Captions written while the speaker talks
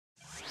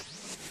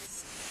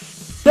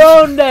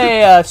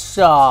Donde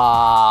Asa?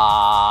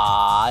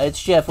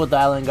 It's Jeff with the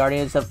Island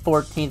Guardians, the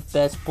 14th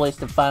best place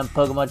to find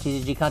Pokemon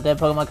TCG content,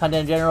 Pokemon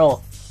content in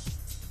general.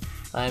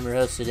 I am your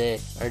host today.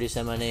 I already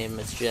said my name.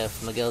 It's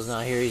Jeff. Miguel's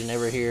not here. He's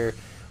never here.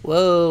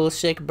 Whoa,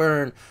 sick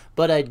burn.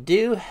 But I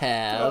do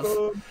have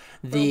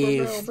the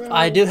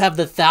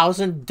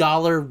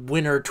 $1,000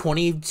 winner,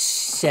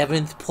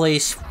 27th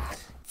place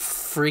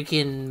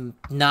freaking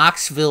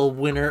Knoxville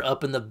winner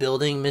up in the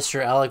building,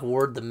 Mr. Alec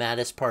Ward, the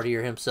maddest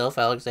partier himself.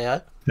 Alec, say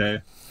hi.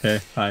 Hey,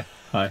 hi.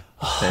 Oh,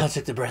 that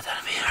took the breath out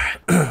of me. All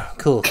right,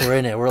 cool. We're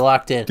in it. We're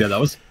locked in. Yeah, that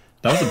was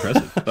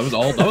impressive. That was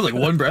like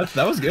one breath.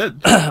 That was good.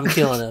 I'm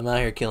killing it. I'm out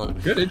here killing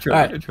it. Good intro. All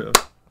right. Good intro.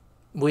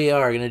 We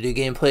are gonna do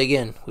gameplay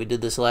again. We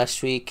did this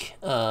last week.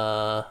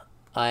 I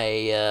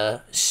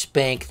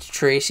spanked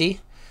Tracy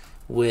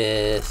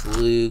with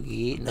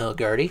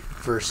Guardy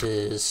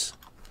versus.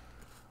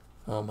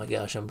 Oh my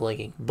gosh, I'm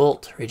blanking.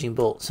 Raging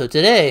Bolt. So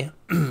today,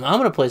 I'm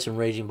going to play some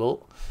Raging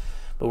Bolt,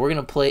 but we're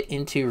going to play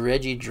into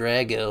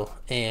Regidrago.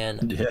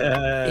 And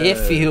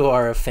if you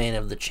are a fan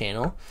of the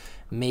channel,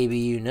 maybe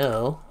you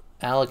know,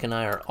 Alec and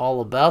I are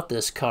all about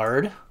this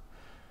card.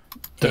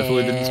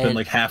 Definitely didn't spend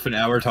like half an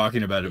hour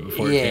talking about it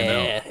before it came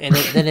out. Yeah, and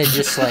then it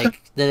just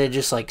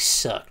like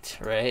sucked,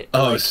 right?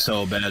 Oh, like, it's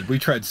so bad. We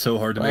tried so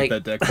hard to make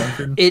that deck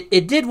function.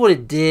 It did what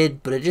it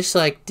did, but it just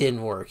like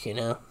didn't work, you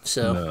know?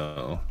 So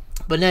no.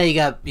 But now you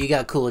got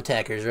cool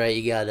attackers, right?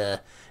 You got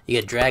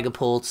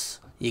Dragapults.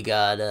 You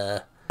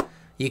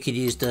could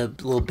use the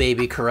little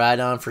baby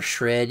Koraidon for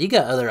shred. You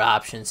got other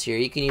options here.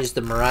 You can use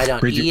the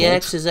Miraidon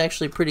EX is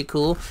actually pretty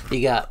cool.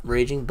 You got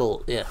Raging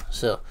Bolt, yeah.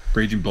 So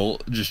Raging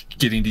Bolt, just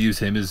getting to use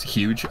him is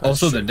huge. That's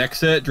also, true. the next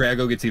set,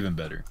 Drago gets even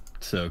better.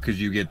 So because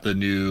you get the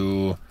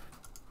new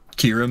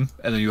Kyurem,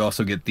 and then you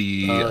also get the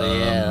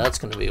yeah, that's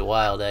gonna be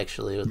wild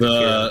actually. With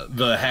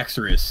the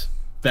Haxorus.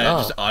 That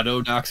just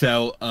auto knocks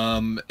out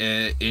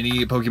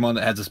any Pokemon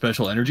that has a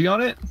special energy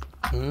on it.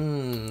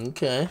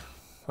 Okay.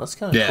 That's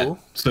kind of cool.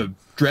 So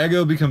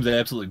Drago becomes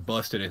absolutely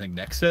busted, I think,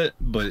 next set,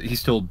 but he's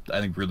still, I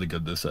think, really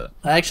good this set.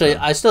 Actually,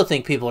 I still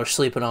think people are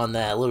sleeping on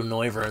that little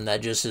Noivern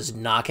that just is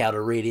knockout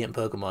a Radiant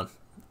Pokemon.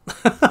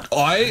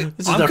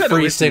 This is a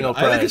free single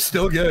prize. I think it's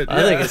still good.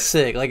 I think it's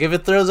sick. Like, if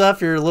it throws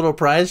off your little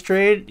prize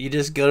trade, you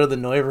just go to the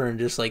Noivern and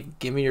just, like,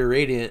 give me your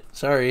Radiant.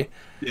 Sorry.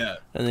 Yeah.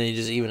 And then you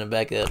just even it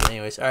back up.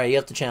 Anyways, all right, you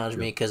have to challenge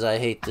me because I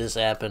hate this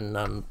app and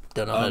I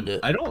don't know how to do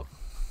it.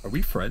 Are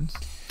we friends?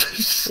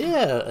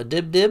 Yeah, a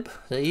dib. Is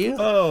that you?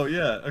 Oh,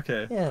 yeah,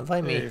 okay. Yeah,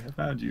 invite me. I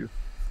found you.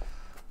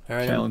 All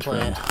right, I'm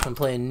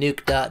playing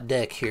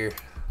Nuke.deck here.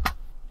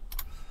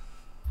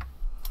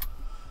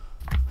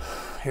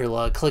 Hear a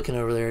lot of clicking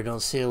over there.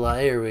 Don't see a lot.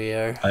 Here we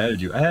are. I added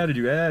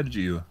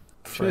you.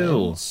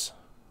 Friends. Chill.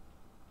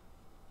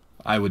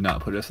 I would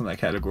not put us in that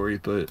category,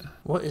 but...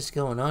 What is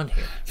going on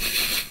here?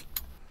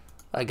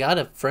 I got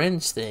a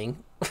friends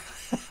thing.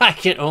 I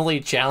can only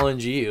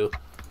challenge you.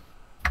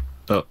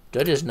 Oh. Do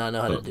I just not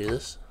know how to do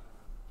this?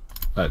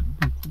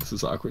 This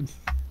is awkward.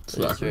 It's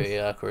very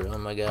awkward. Oh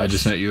my gosh. I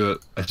just sent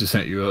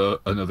you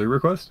another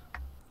request.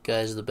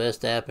 Guys, the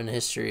best app in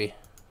history.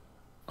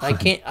 I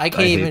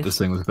hate this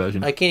thing with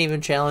passion. I can't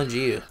even challenge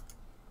you.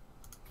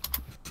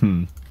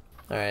 All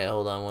right,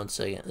 hold on one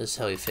second. This is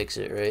how we fix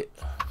it, right?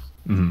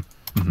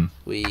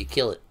 We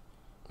kill it.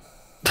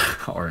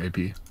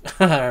 R.I.P.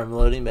 I'm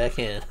loading back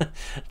in.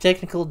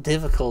 Technical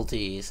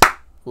difficulties.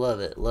 Love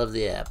it. Love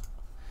the app.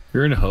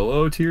 You're in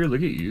Ho-Oh tier.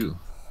 Look at you.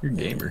 You're a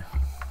gamer.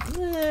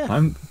 Yeah.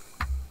 I'm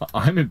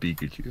in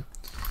Pikachu.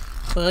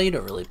 Well, you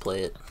don't really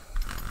play it.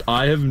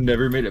 I have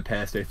never made it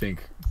past, I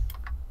think,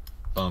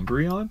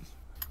 Umbreon.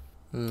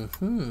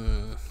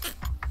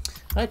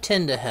 I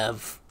tend to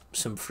have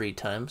some free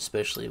time,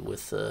 especially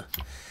with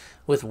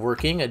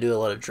working. I do a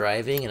lot of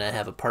driving, and I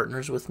have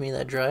partners with me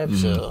that drive,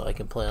 so I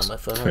can play on my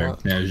phone a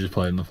lot. Yeah, I just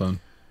play on the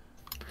phone.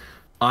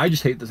 I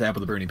just hate this app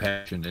with a burning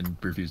passion and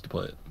refuse to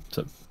play it.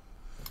 So.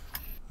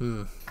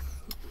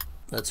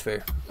 That's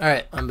fair. All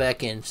right, I'm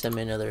back in. Send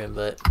me another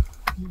invite.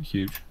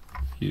 Huge.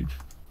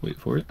 Wait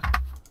for it.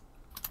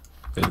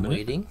 I'm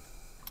waiting.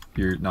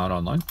 You're not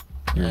online.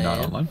 You're not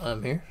online.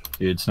 I'm here.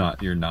 It's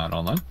not. You're not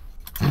online.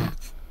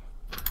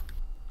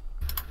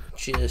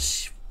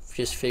 Just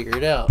figure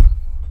it out.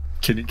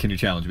 Can you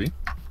challenge me?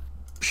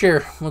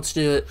 Sure, let's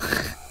do it.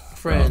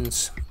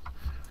 Friends.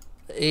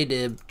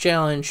 ADIB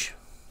challenge.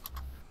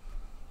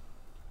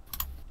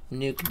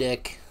 Nuke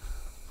deck.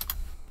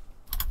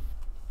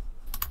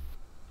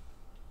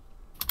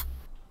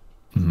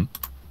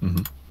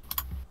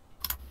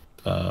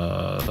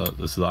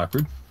 This is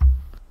awkward.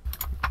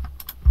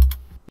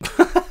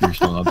 You're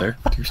still not there.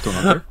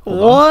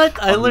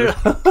 What? I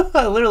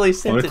literally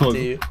sent it to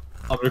you.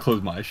 I'm gonna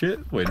close my shit.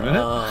 Wait a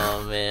minute.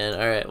 Oh man.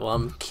 All right.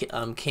 Well,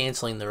 I'm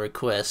canceling the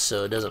request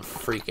so it doesn't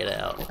freak it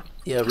out.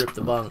 Yeah, rip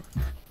the bong.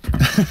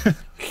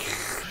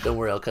 Don't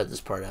worry, I'll cut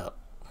this part out.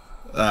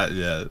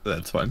 Yeah,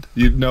 that's fine.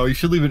 You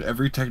should leave in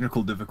every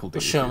technical difficulty.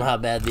 Show them how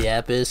bad the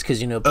app is,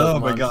 because Pokemon's, oh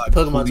my God,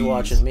 Pokemon's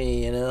watching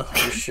me,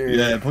 for sure.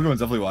 Yeah, Pokemon's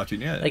definitely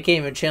watching. Yeah, I can't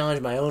even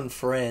challenge my own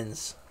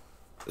friends.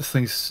 This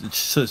thing's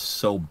just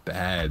so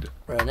bad.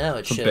 Right now it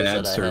it's shows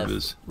bad that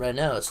service. Right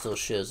now it still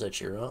shows that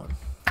you're on.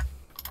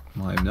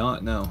 Well, I'm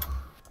not now.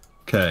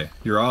 Okay,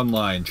 you're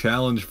online.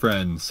 Challenge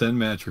friend. Send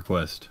match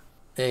request.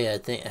 Hey,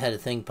 I had a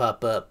thing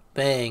pop up.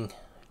 Bang.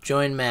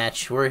 Join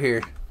match. We're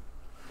here.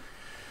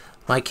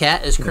 My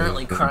cat is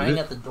currently crying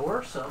at the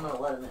door, so I'm going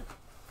to let him in.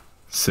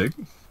 Sick.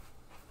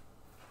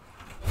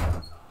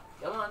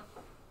 Come on.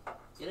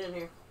 Get in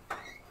here.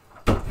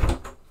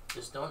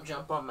 Just don't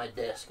jump on my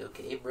desk,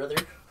 okay, brother?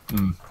 It's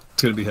going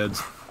to be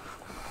heads.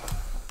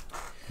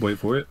 Wait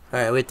for it.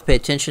 Alright, we have to pay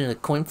attention to the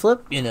coin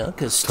flip, you know,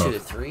 because 2 to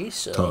 3,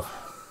 so...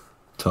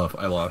 Tough.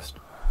 I lost.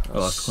 I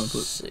lost the coin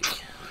flip. Sick.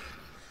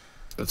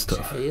 That's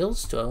tough.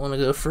 Tails? Do I want to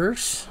go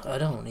first? I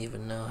don't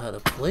even know how to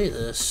play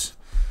this.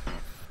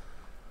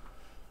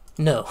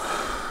 No.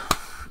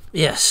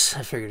 Yes,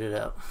 I figured it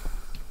out.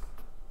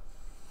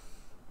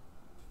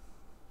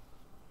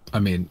 I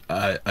mean,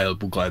 I will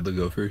gladly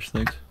go first,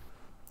 thanks.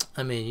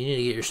 I mean, you need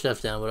to get your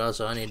stuff down, but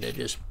also I need to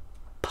just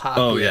pop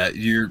yeah,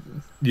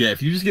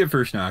 if you just get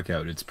first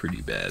knockout, it's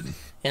pretty bad.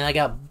 And I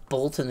got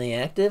Bolt in the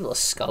active.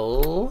 Let's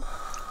go.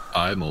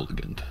 I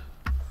mulliganed.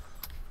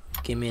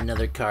 Give me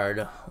another card.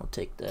 I'll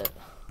take that.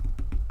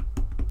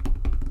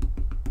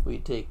 We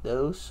take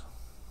those.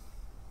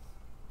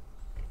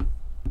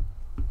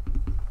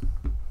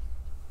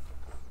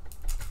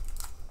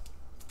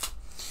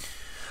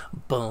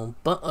 Boom,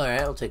 boom.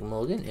 Alright, I'll take a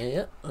mulligan.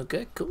 Yeah.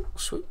 Okay, cool.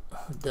 Sweet.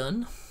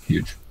 Done.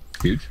 Huge.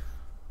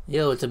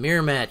 Yo, it's a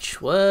mirror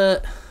match.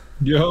 What?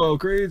 Yo,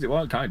 crazy.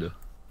 Well, kinda.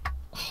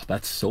 Oh,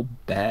 that's so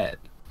bad.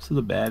 This is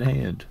a bad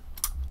hand.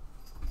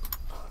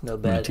 No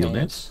bad Teal hands.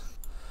 dance?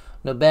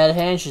 No bad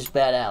hands, just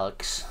bad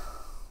Alex.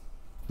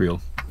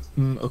 Real.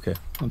 Okay,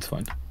 that's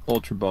fine.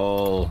 Ultra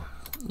Ball.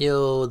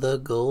 Yo, the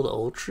gold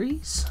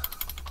Ultries?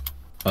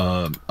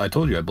 I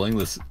told you I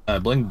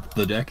blinged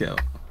the deck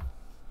out.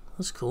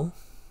 That's cool.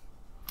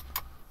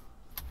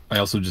 I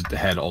also just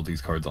had all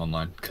these cards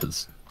online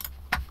because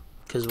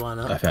why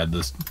not? I've had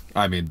this.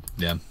 I mean,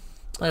 yeah.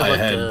 I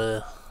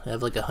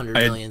have like 100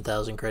 million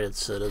thousand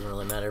credits, so it doesn't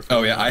really matter.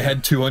 Oh yeah, I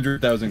had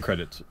 200,000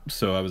 credits,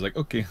 so I was like,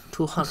 okay.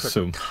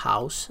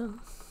 200,000.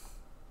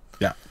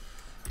 Yeah.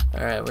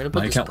 All right, we're gonna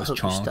put this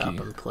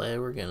Pokestop in play.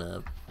 We're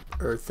gonna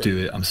Earthen.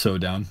 Do it. I'm so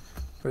down.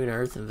 We're gonna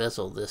Earthen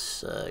Vessel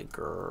this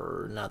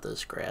not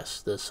this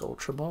grass, this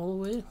Ultra Ball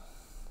away.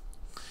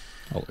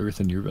 I'll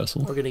Earthen your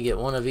vessel. We're gonna get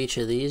one of each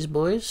of these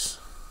boys.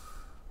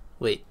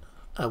 Wait,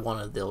 I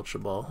wanted the Ultra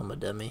Ball. I'm a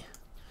dummy.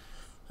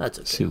 That's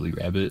okay. Silly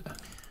rabbit.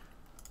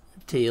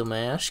 Teal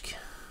mask.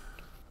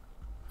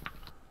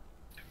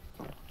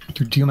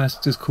 Your Teal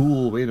mask is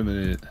cool. Wait a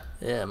minute.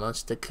 Yeah,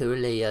 monster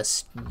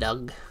cooliest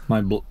dog.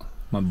 My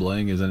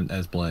bling isn't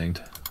as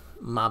blinged.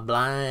 My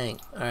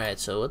bling. Alright,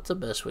 so what's the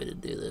best way to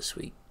do this?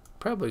 We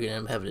probably gonna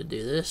end up having to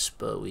do this,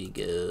 but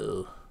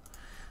we'll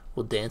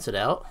dance it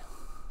out.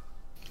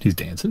 He's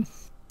dancing?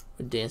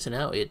 We're dancing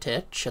out. We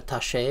attach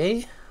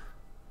attache.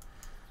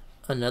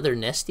 Another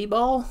Nesty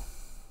Ball.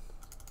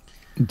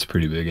 It's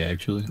pretty big,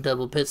 actually.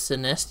 Double pits to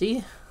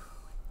Nesty.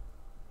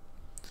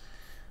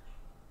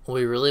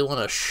 We really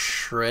want to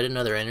shred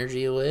another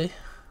energy away.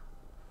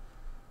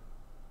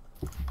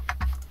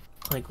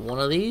 Like one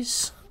of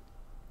these.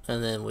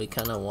 And then we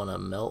kind of want to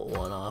melt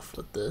one off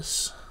with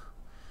this.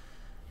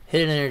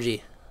 Hidden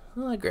energy.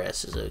 Well, the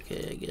grass is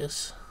okay, I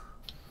guess.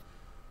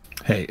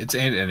 Hey, it's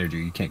and energy.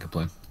 You can't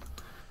complain.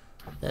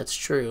 That's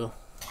true.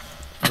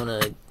 I'm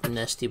going to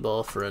Nesty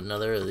Ball for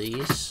another of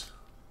these.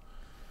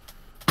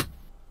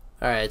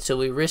 Alright, so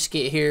we risk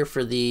it here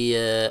for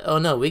the... oh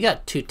no, we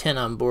got 210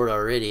 on board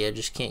already. I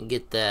just can't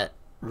get that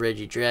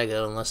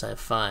Regidrago unless I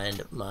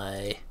find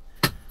my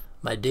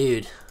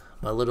dude.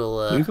 My little...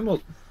 leave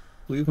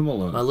him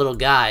alone. My little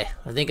guy.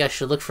 I think I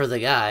should look for the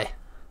guy.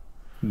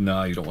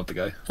 No, you don't want the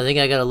guy. I think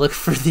I gotta look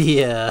for the...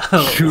 you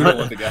don't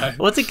want the guy.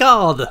 What's it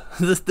called?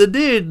 The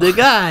dude, the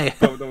guy.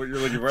 I don't know what you're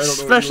looking for.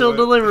 Special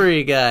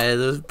delivery guy,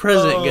 the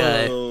present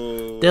guy.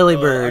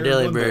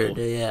 Delibird.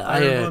 Yeah,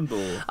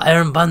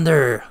 Iron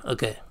Bunder.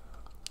 Okay.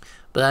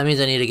 But that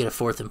means I need to get a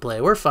fourth in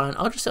play. We're fine.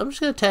 I'm just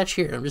gonna attach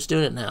here. I'm just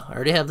doing it now. I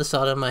already have the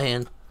sod in my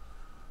hand.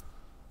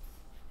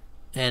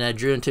 And I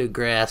drew into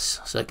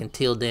grass so I can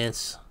Teal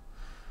dance.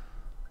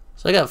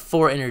 So I got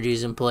 4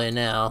 energies in play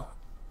now.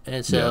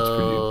 And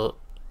so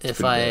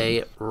if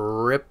I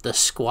rip the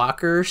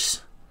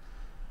Squawkers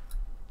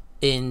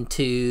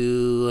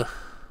into...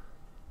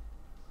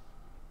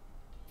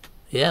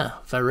 Yeah,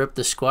 if I rip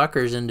the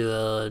Squawkers into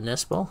a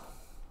Nest Ball.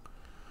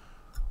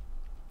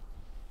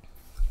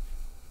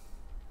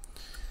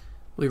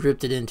 We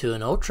ripped it into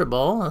an Ultra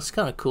Ball. That's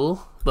kind of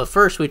cool. But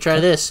first, we try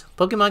this.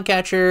 Pokemon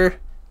Catcher,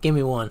 give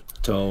me one.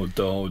 Don't.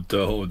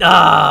 So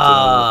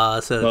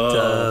tough.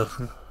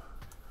 At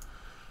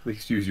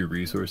least use your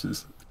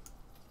resources.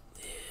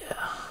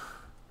 Yeah.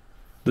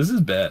 This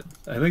is bad.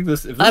 I think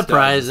this... I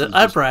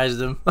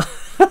prized him.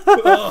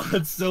 Oh,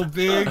 it's so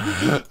big.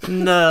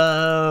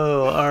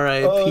 No.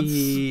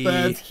 R.I.P. Oh,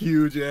 that's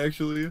huge,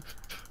 actually.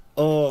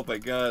 Oh my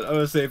god! I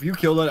was say if you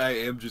kill that, I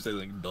am just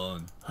like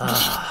done.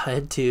 I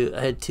had two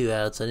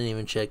outs. I didn't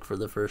even check for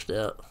the first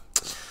out.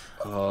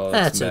 Oh,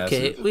 that's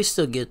okay. We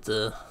still take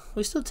the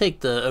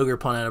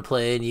Ogerpon out of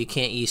play, and you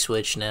can't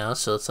E-switch now,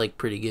 so it's like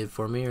pretty good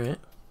for me, right?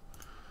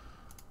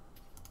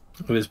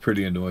 It is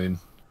pretty annoying.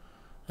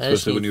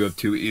 Especially when you have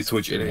 2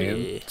 E-switch in hand.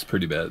 It's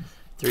pretty bad.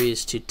 3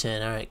 is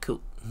 210. Alright,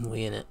 cool.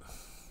 We in it.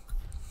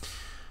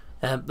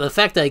 The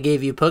fact that I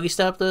gave you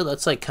Pokestop, though,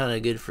 that's like kind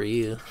of good for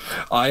you.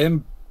 I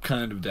am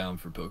kind of down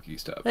for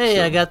Pokestop. Hey,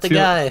 so I got the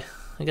guy.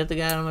 I got the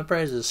guy on my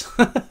prizes.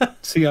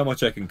 See how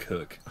much I can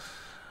cook.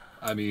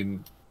 I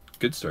mean,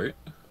 good start.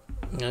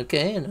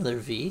 Okay, another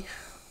V.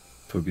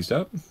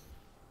 Pokestop.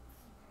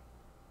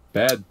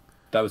 Bad.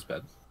 That was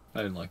bad.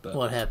 I didn't like that.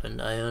 What happened?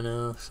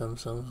 Iono, some.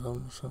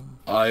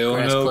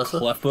 Iono,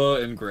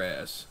 Cleffa, and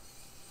grass.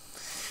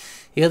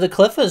 Yeah, the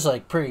Cleffa's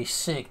like pretty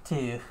sick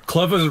too.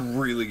 Cleffa's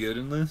really good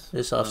in this.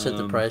 Just offset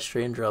the prize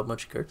tree and draw a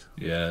bunch of cards.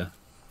 Yeah.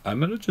 I'm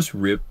gonna just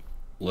rip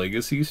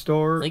Legacy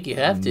Star. I think you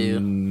have to.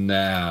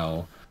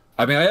 Now.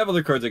 I mean, I have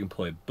other cards I can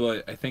play,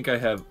 but I think I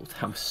have...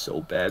 I'm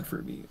so bad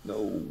for me.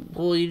 No.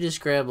 Well, you just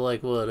grab,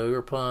 like, what?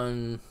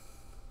 Ogerpon...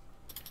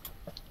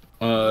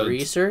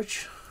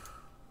 Research?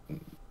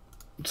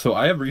 So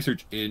I have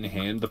Research in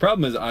hand. The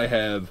problem is I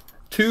have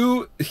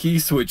 2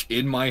 Hisuian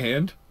in my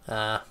hand.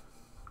 So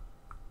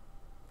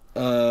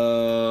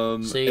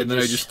and then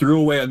I just threw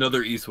away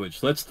another E-switch.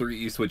 So that's 3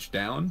 E-switch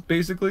down,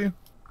 basically.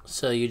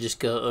 So you just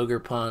go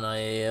Ogerpon,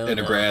 Iono. And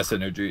a Grass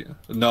Energy.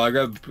 No, I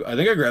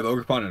think I grab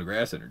Ogerpon and a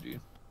Grass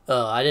Energy.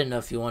 Oh, I didn't know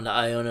if you wanted to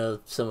Iono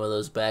some of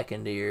those back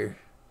into your...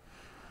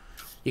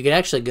 You could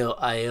actually go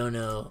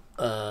Iono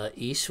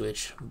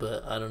E-switch,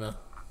 but I don't know.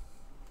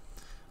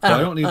 I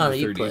don't need the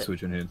 3rd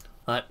E-switch in hand.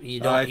 You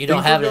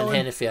don't have it in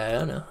hand if you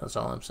Iono. That's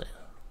all I'm saying.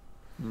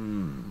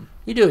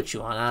 You do what you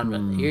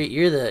want. You're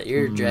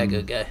a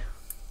Drago guy.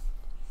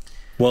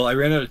 Well, I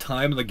ran out of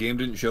time and the game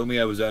didn't show me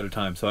I was out of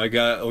time, so I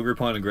got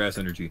Ogerpon and Grass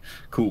Energy.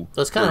 Cool.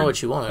 That's kind of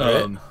what you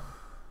wanted,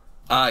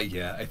 right?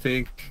 Yeah, I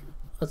think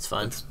that's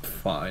fine. It's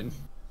fine.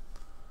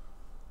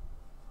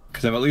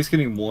 Because I'm at least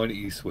getting 1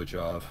 E-switch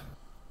off.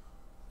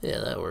 Yeah,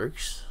 that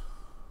works.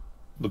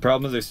 The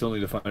problem is I still need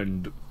to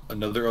find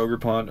another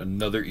Ogerpon,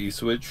 another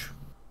E-switch.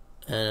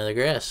 And another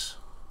grass.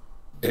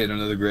 And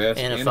another grass.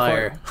 And a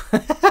fire.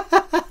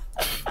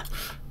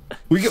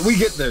 we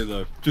get there,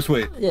 though. Just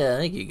wait. Yeah,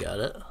 I think you got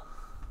it.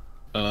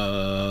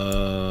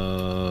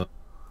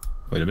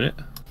 Wait a minute.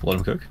 Let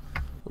him cook.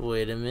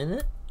 Wait a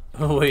minute.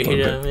 Wait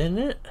a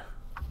minute.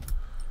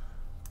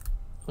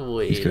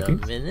 Wait a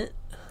minute.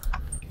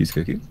 He's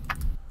cooking.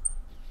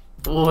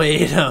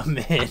 Wait a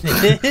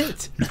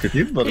minute. He's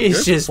cooking.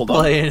 He's just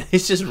playing.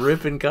 He's just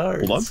ripping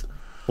cards.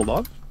 Hold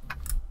on.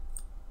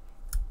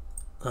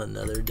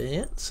 Another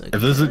dance. Okay.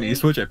 If this is an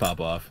E-switch, I pop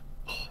off.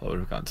 Oh, I would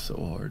have gone so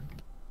hard.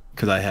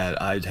 Because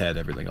I'd had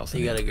everything else.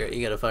 You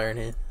got a fire in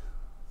hand.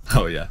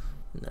 Oh yeah.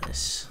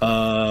 Nice.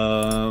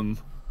 Well,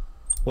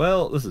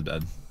 this is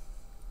bad.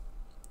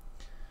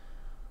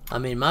 I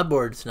mean, my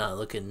board's not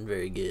looking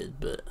very good,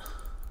 but.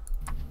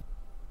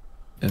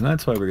 And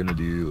that's why we're gonna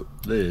do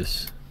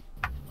this.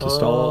 To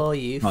stall. Oh,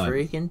 you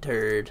freaking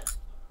turd.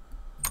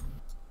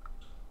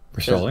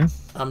 We're stalling?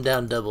 I'm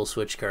down double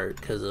switch card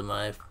because of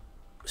my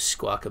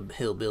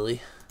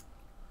Squawkabilly.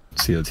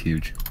 See, that's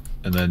huge.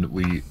 And then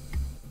we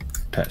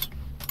pass.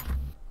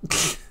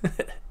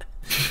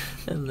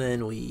 And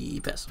then we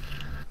pass.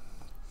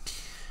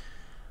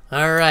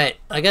 Alright,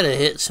 I gotta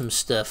hit some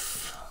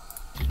stuff.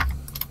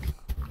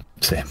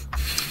 Same.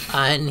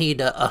 I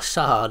need a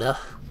soda.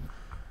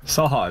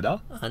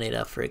 Soda? I need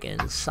a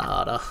freaking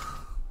soda.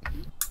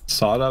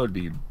 Soda would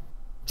be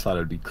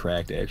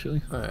cracked,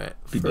 actually. Alright,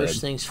 first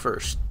things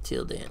first,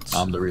 Teal dance.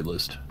 I'm the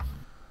realist.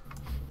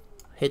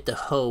 Hit the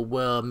whole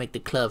well, make the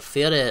club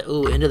feel it.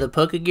 Ooh, into the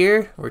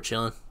Pokegear? We're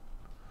chilling.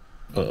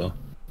 Uh-oh.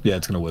 Yeah,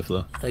 it's gonna whiff,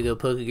 though. I go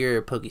Pokegear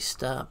or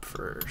Pokestop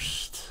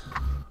first.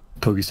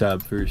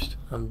 Pokestop first.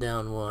 I'm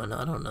down 1.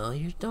 I don't know.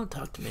 You don't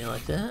talk to me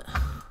like that.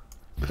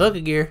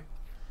 Pokegear.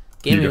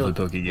 You go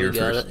for Pokegear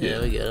first.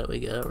 Yeah, we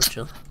got it. We're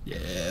chilling.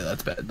 Yeah,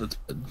 that's bad. That's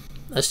bad.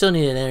 I still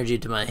need an energy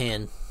to my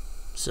hand,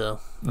 so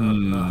I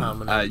don't know how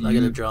I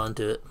gotta draw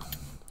into it.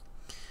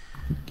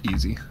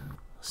 Easy.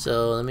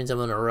 So that means I'm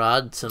gonna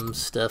rod some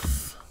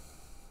stuff.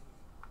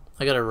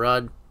 I gotta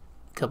rod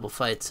a couple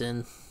fights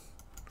in.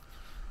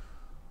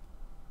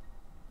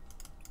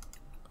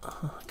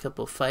 A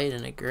couple fight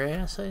in a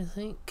grass, I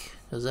think,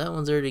 because that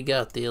one's already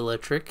got the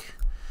electric.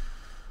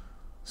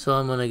 So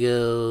I'm gonna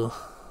go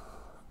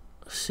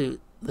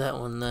suit that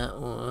one.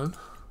 I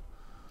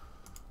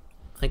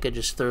think I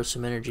just throw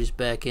some energies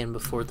back in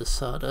before the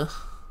soda.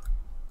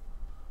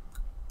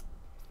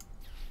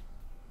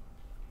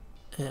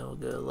 And we'll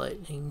go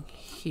lightning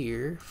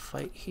here,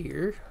 fight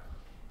here.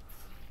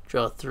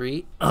 Draw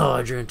 3. Oh,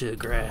 I drew into a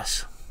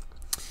grass.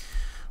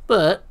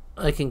 But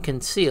I can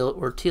conceal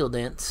or teal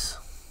dance.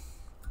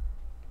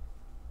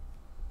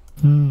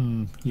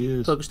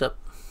 Yes. Focused up.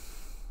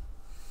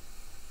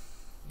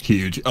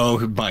 Huge. Oh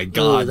my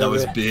god, that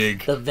was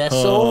big. The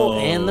vessel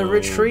and the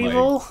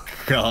retrieval. My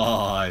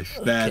gosh,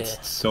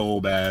 that's so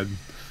bad.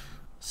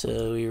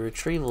 So we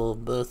retrieval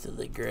both of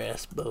the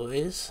grass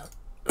boys.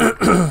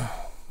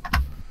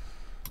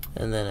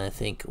 And then I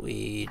think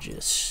we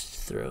just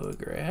throw a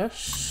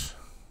grass.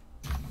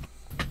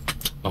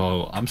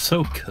 Oh, I'm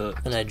so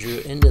cooked. And I drew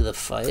into the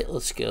fight.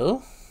 Let's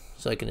go.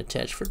 So I can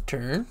attach for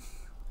turn.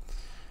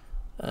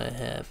 I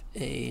have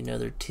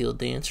another Teal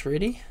dance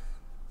ready.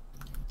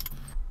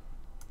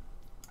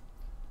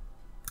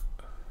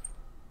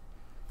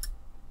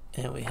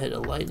 And we hit a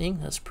lightning.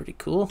 That's pretty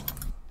cool.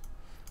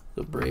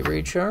 Go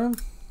Bravery Charm.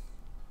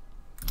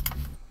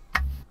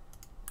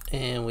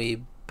 And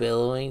we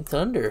Bellowing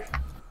Thunder.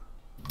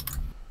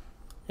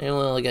 And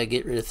we only got to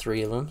get rid of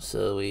 3 of them,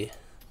 so we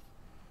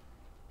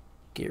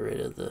get rid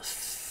of the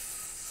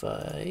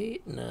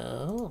fight.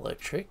 No,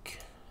 electric.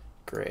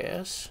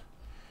 Grass.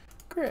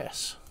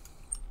 Grass.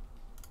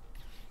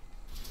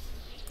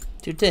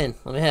 210.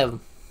 Let me have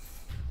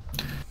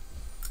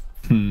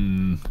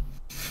them.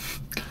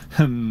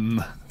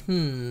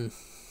 I'm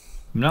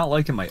not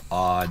liking my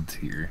odds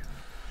here.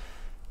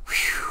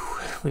 Whew.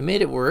 We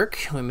made it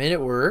work. We made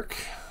it work.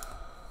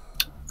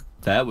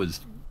 That was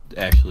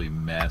actually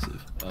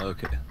massive.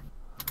 Okay.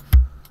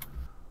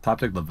 Top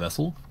deck the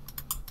Vessel.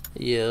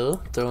 Yo,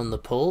 throwing the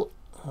Pult.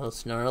 Oh,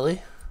 it's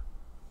gnarly.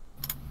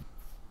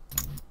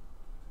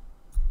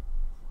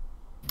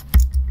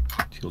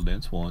 Teal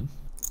Dance 1.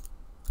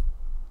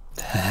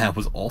 That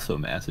was also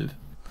massive.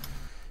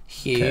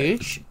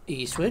 Huge.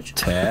 E-switch.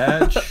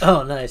 Attach.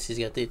 Oh, nice. He's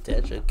got the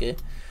attach. Okay.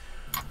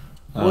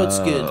 What's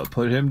good?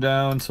 Put him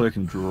down so I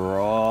can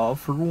draw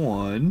for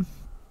 1.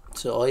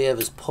 So all you have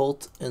is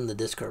Pult in the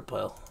discard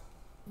pile.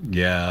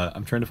 Yeah,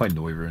 I'm trying to find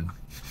Noivern.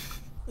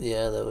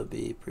 Yeah, that would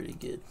be pretty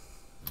good.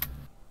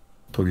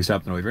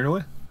 Pokestop the Noivern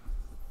away?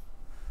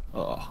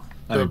 Oh.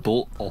 I mean,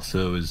 Bolt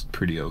also is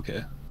pretty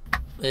okay.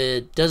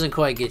 It doesn't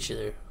quite get you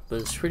there,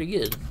 but it's pretty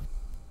good.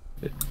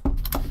 It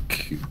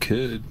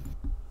could.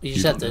 You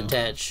just have to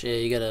attach. Yeah,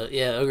 you gotta.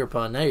 Yeah,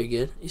 Ogerpon. Now you're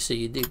good. You see,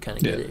 you do kind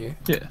of get it here.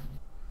 Yeah.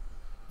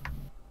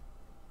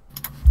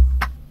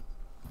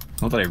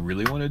 Not that I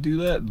really want to do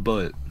that,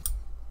 but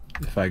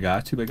if I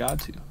got to, I got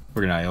to.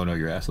 We're gonna Iono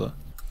your ass though.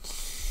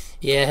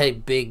 Yeah, hey,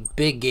 big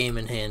game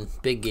in hand.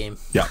 Big game.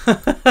 Yeah.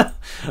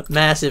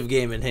 Massive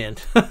game in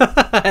hand.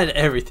 And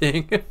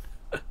everything.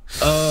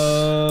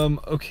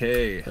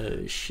 Okay.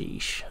 Oh,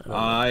 sheesh.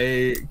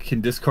 I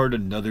can discard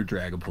another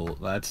Dragapult.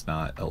 That's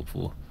not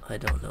helpful. I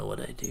don't know what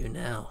I do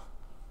now.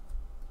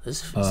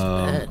 This is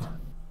bad.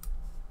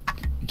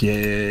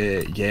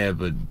 Yeah,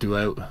 but do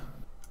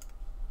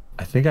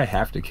I think I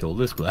have to kill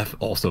this, but that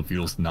also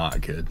feels not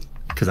good.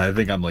 Because I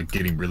think I'm like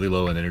getting really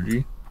low in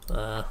energy.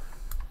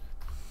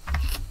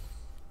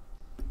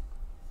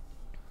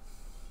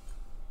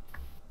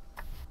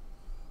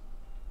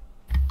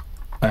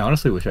 I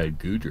honestly wish I had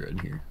Goodra in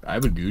here. I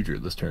would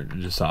Goodra this turn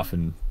and just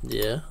soften.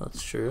 Yeah,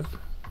 that's true.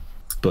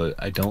 But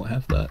I don't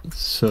have that.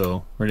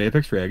 So, we're an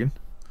Apex Dragon.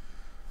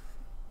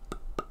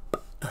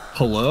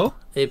 Hello?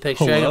 Apex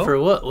Dragon for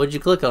what? What'd you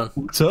click on?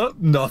 What's up?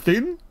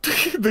 Nothing.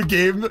 The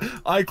game,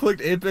 I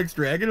clicked Apex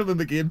Dragon and then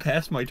the game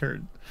passed my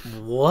turn.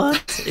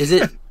 What? Is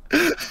it?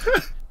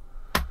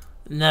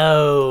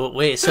 No.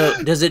 Wait,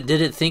 so did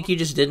it think you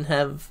just didn't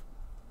have...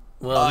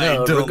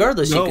 Well, no,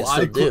 regardless you can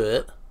still do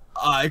it.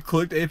 I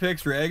clicked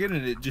Apex Dragon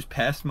and it just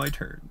passed my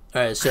turn.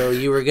 Alright, so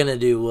you were gonna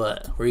do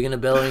what? Were you gonna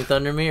Bellowing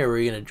Thunder me or were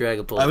you gonna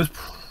Dragapult? I was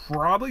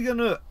probably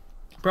gonna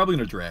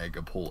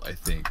Dragapult, I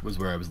think, was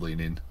where I was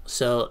leaning.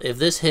 So if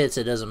this hits,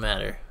 it doesn't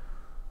matter.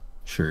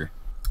 Sure.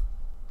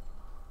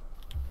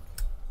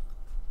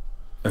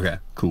 Okay,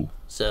 cool.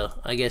 So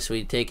I guess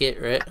we take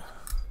it, right?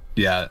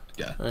 Yeah.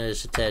 I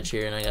just attach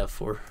here and I got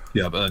 4.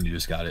 Yeah, but then you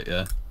just got it,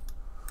 yeah.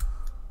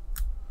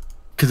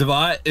 Because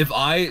if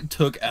I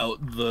took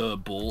out the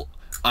Bolt,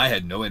 I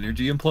had no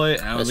energy in play,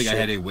 and I don't think I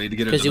had a way to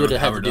get it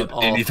powered up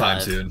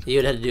anytime soon. You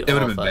would have had to do it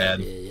would have been 5.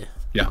 bad.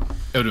 Yeah,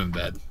 it would have been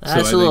bad.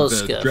 That's so a little I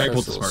think scuff. the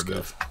Dragapult's a smart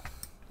move.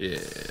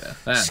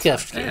 Yeah.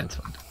 Scuffed game.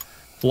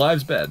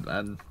 Live's bad,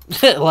 man.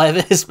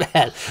 Live is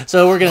bad.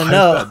 So we're gonna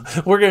know.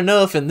 We're gonna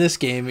know if in this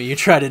game you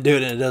try to do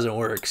it and it doesn't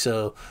work.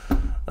 So.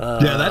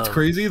 Yeah, that's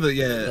crazy. But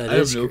yeah, I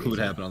have no clue what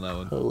happened on that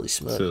one. Holy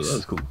smokes! So that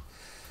was cool.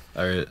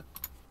 All right,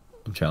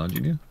 I'm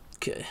challenging you.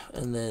 Okay,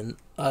 and then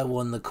I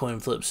won the coin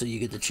flip, so you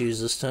get to choose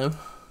this time.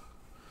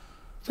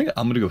 I think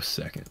I'm gonna go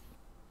second.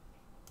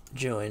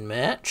 Join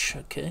match.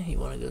 Okay, you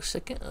want to go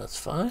second? That's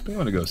fine. I think I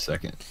want to go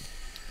second.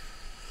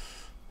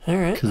 All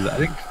right. Because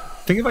I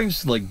think if I can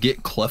just like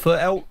get Cleffa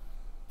out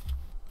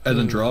and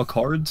then draw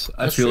cards,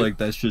 I feel like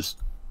that's just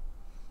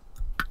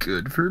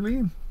good for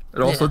me. It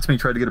also lets me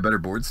try to get a better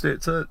board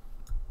state set.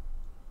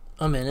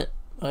 I'm in it.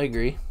 I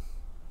agree.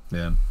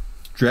 Yeah.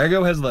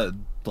 Drago has that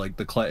like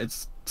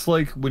it's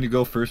like when you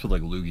go first with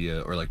like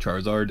Lugia or like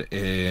Charizard,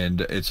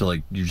 and it's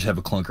like you just have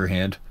a clunker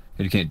hand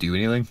and you can't do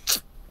anything.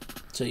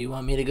 So you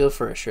want me to go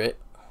first, right?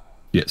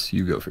 Yes,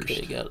 you go first.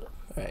 Okay, got it.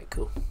 All right,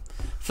 cool.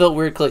 Felt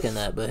weird clicking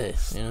that, but hey,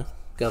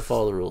 gotta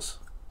follow the rules.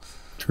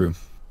 True.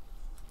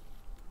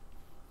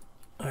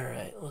 All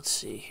right, let's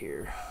see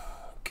here.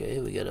 Okay,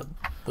 we got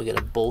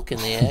a bulk in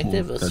the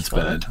active. That's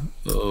bad.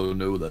 Oh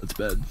no, that's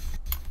bad.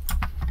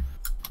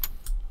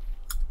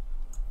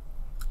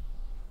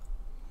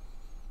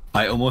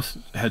 I almost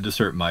had to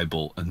start my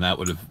bolt, and that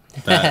would have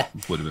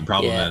been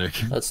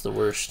problematic. Yeah, that's the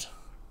worst.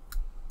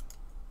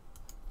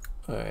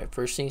 All right,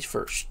 first things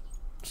first.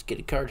 Let's get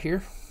a card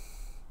here.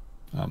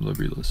 I'm the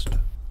realist.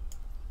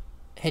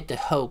 Hit the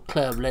whole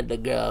club, let the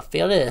girl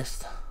feel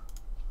this.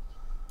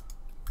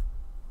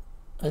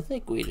 I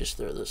think we just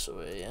throw this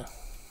away, yeah.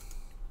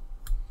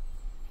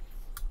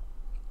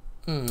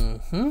 I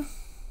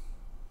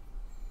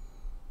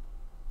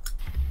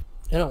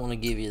don't want to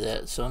give you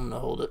that, so I'm going to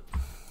hold it.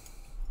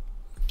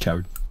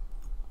 Coward.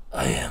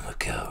 I am a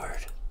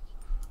coward.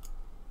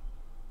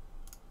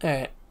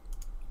 Alright.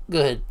 Go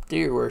ahead. Do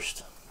your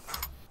worst.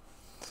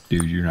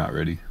 Dude, you're not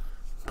ready.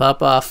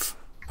 Pop off.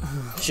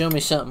 Show me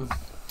something.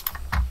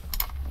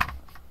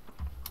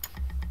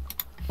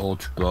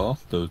 Ultra Ball,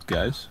 those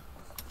guys.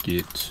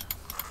 Get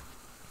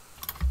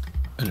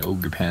an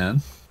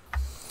Ogerpon.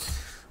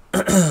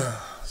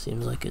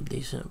 Seems like a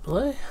decent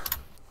play.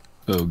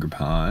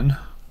 Ogerpon.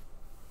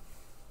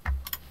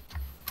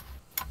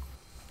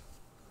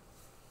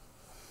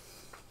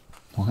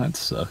 Well, that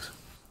sucks.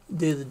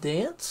 Do the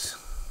dance.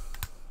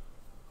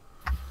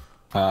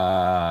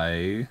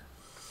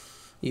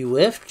 You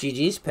whiffed.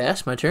 GG's.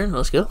 Pass. My turn.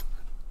 Let's go.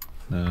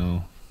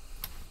 No.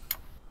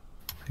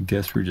 I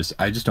guess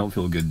I just don't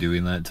feel good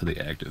doing that to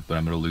the active, but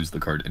I'm going to lose the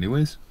card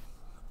anyways.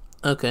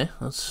 Okay.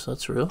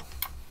 That's real.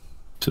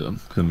 So, I'm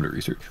going to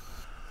research.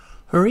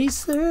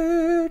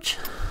 Research.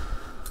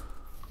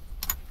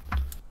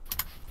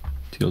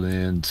 Teal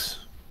dance.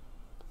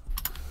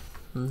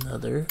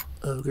 Another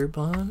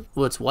Ogerpon.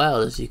 What's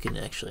wild is you can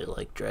actually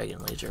like Dragon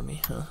Laser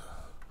me, huh?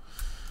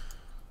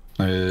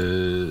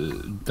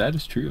 That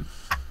is true.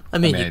 I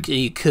mean,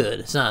 you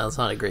could. It's not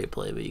a great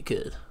play, but you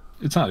could.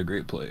 It's not a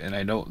great play, and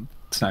I know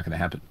it's not going to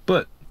happen,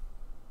 but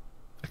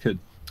I could.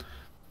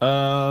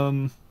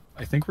 I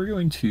think we're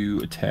going to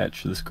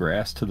attach this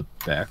grass to the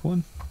back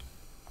one,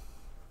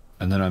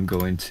 and then I'm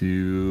going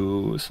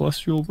to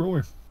Celestial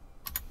Roller.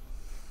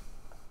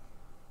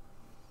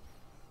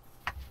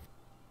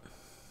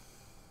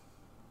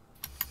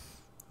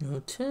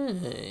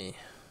 Okay.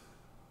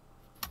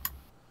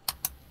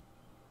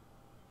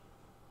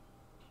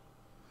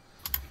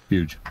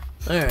 Huge.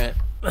 Alright.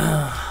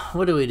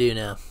 What do we do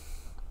now?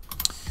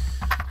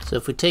 So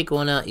if we take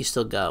one out, you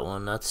still got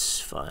one. That's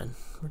fine.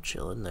 We're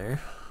chilling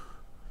there.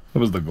 That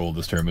was the goal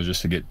this term, was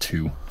just to get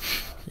 2.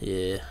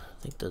 Yeah,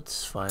 I think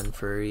that's fine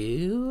for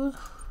you.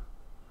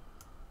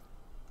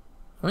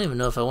 I don't even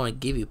know if I want to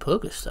give you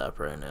Pokestop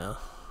right now.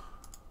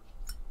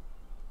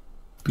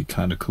 Be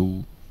kind of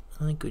cool.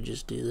 I think we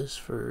just do this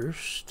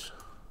first.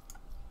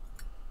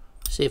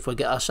 See if we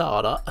get a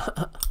shot.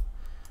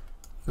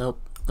 Nope.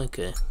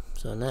 Okay.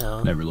 So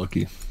now. Never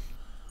lucky.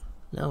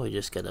 Now we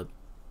just gotta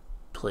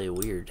play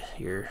weird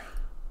here.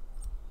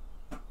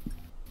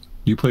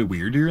 You play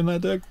weird here in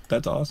that deck?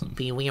 That's awesome.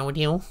 Be weird,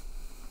 you.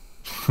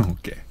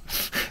 Okay.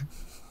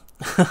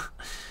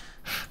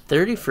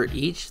 30 for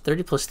each.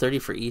 30 plus 30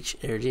 for each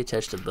energy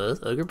attached to both.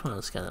 Ogerpon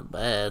is kind of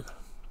bad.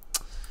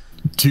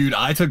 Dude,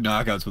 I took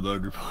knockouts with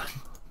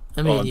Ogerpon.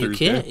 I mean, you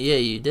can't. Yeah,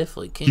 you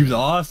definitely can. He was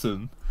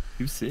awesome.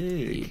 He was sick.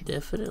 You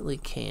definitely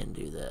can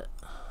do that.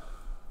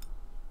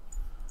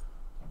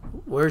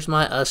 Where's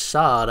my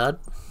Assad?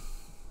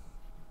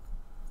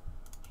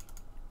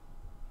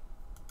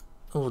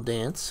 We'll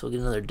dance. We'll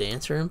get another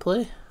dancer in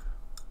play.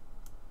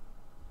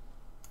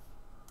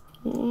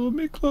 Hold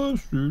me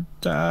closer,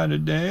 tiny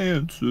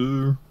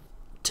dancer.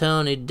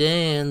 Tony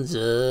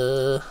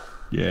Danza.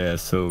 Yeah,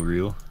 so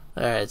real.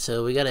 Alright,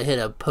 so we gotta hit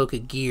a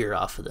Pokegear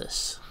off of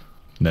this.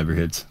 Never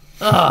hits.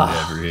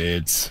 Oh. Never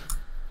hits.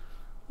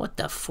 What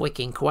the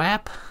freaking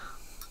crap?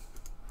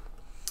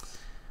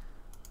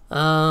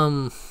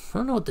 I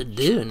don't know what to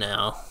do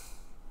now.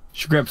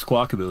 Should grab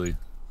Squawkabilly.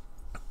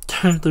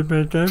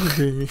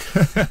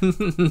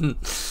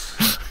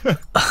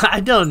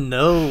 I don't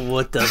know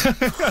what to.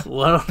 I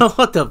don't know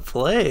what to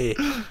play.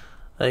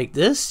 Like,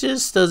 this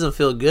just doesn't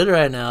feel good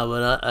right now.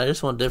 But I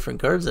just want different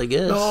cards, I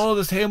guess. Oh,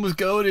 this hand was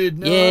goated.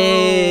 No.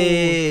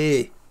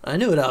 Yay! I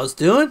knew what I was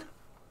doing.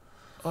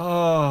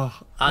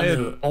 Oh, I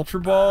had Ultra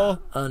Ball.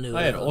 I knew.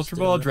 I had Ultra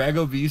Ball,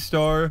 Regidrago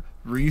VSTAR,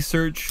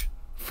 Research,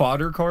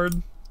 Fodder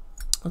card.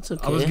 That's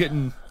okay. I was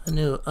getting. I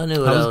knew what I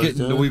was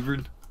getting doing.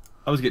 Noivern.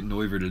 I was getting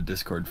Noivern to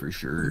discard for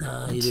sure.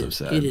 Nah, That's so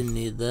sad. You didn't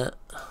need that.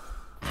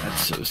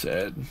 That's so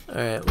sad. All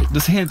right.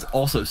 This hand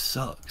also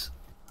sucks.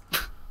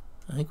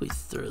 I think we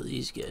throw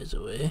these guys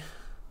away.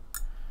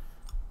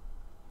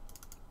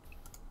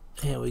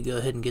 And we go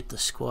ahead and get the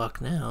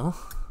Squawk now.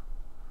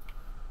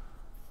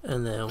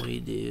 And then we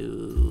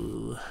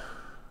do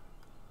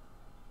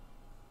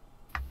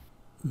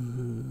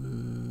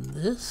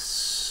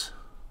this.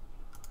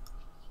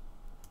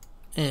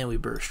 And we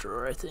Burst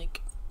Roar, I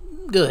think.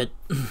 Go ahead.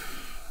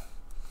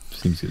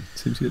 Seems good.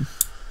 Seems good.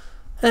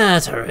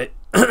 That's alright.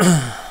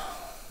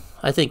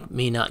 I think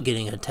me not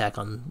getting an attack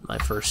on my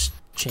first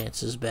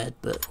chance is bad,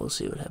 but we'll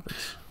see what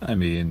happens. I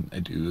mean, I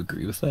do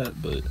agree with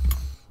that, but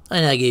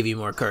And I gave you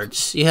more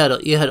cards. You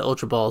had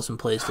Ultra Balls in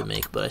plays to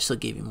make, but I still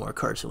gave you more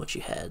cards than what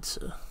you had.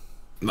 So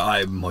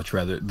I'd much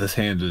rather. This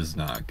hand is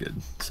not good.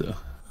 So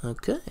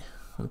okay,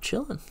 I'm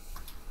chilling.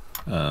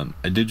 I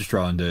did just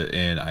draw into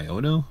an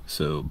Iono,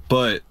 so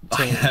but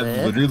I Ain't have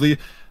bad. literally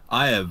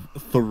I have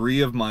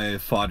 3 of my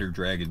fodder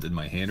dragons in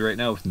my hand right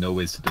now with no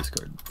ways to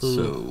discard. Ooh.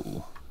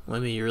 So I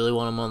mean, you really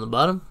want them on the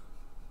bottom?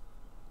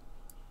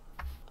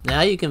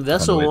 Now you can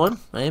vessel one.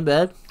 Ain't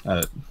bad.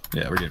 Yeah,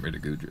 we're getting rid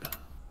of Goodra.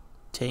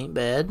 Tain't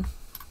bad.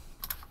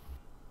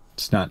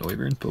 It's not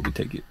Noivern, but we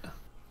take it.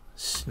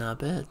 It's not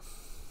bad.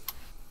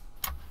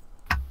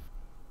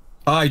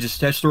 Oh, I just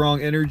touched the wrong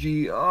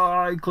energy. Oh,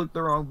 I clicked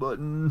the wrong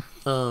button.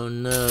 Oh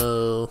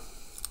no.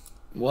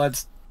 Well,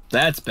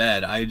 that's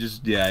bad. I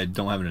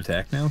don't have an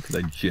attack now because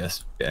I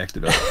just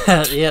acted up.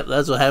 Yep,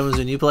 that's what happens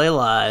when you play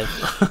live.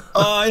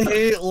 Oh, I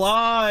hate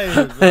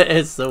live.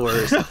 It's the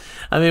worst.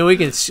 I mean, we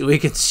can scoop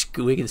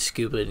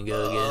it and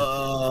go again.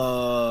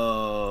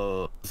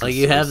 Oh, Like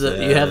you have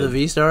the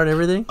V-Star and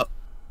everything.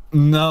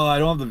 No, I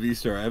don't have the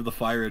V-Star. I have the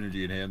fire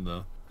energy in hand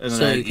though, and then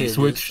So I you had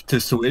switch to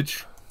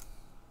switch.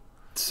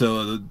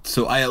 So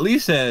I at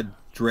least had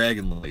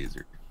Dragon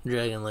Laser.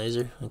 Dragon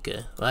Laser.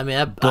 Okay. Well, I mean, I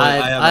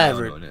have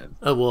have.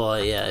 Oh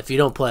well, yeah. If you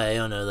don't play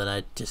Iono, then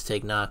I just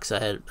take Nox.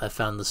 I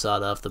found the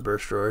sawed off the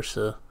burst roar,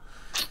 so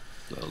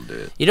that'll do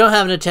it. you don't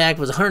have an attack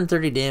with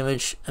 130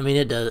 damage. I mean,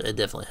 it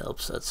definitely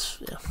helps. That's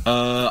yeah.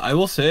 I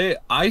will say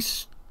I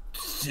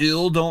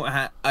still don't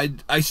have.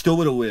 I still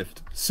would have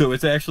whiffed, so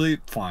it's actually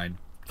fine.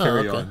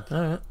 Carry on.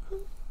 All right.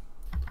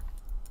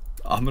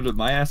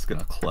 My ass is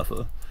gonna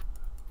Cleffa.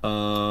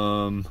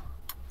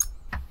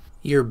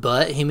 Your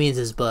butt? He means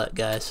his butt,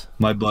 guys.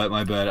 My butt,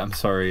 my bad. I'm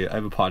sorry. I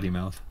have a potty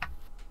mouth.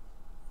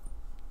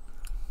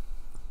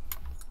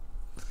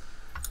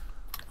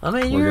 I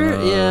mean,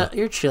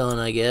 you're chilling,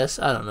 I guess.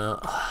 I don't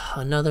know.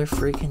 Another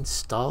freaking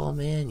stall,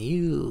 man.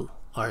 You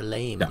are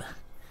lame.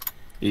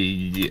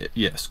 Yeah.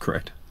 Yes,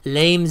 correct.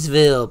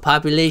 Lamesville.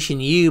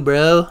 Population you,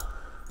 bro.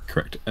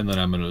 Correct. And then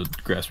I'm gonna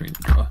grasping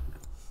draw.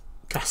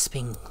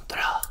 Grasping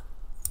draw.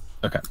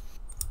 Okay.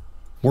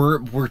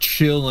 We're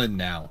chilling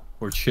now.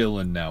 We're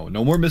chilling now.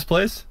 No more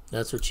misplays?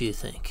 That's what you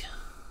think.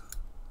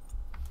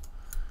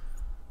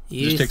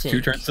 It just takes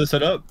 2 turns to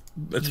set up.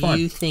 That's fine.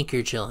 You think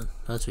you're chilling.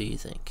 That's what you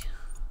think.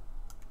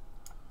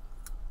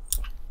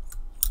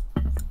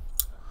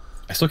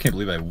 I still can't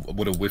believe I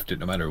would have whiffed it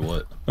no matter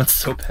what. That's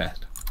so bad.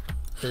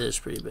 It is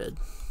pretty bad.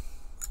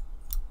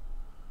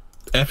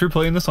 After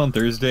playing this on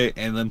Thursday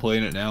and then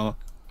playing it now,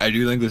 I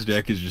do think this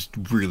deck is just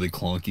really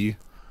clunky.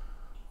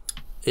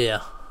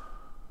 Yeah.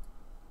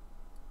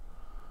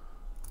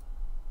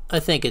 I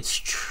think it's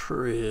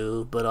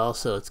true, but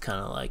also it's kind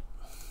of like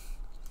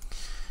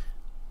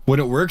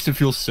when it works, it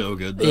feels so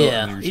good. Though,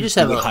 yeah, you just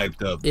have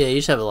hyped up. Yeah, you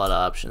just have a lot of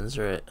options,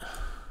 right?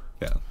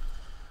 Yeah.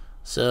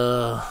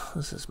 So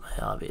this is my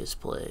obvious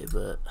play,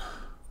 but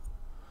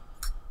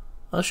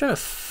I was trying to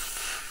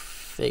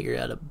figure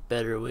out a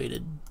better way to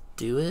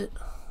do it.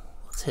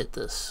 Let's hit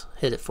this.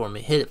 Hit it for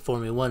me. Hit it for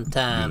me one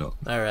time. All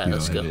right,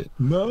 let's go.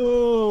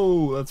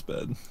 No, that's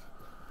bad.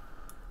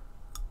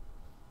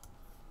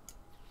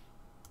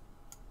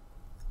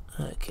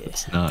 Okay.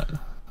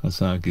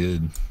 That's not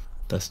good.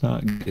 That's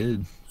not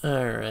good.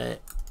 Alright.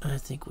 I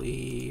think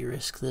we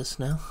risk this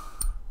now.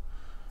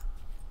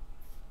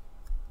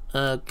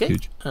 Okay.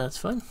 Huge. That's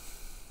fine.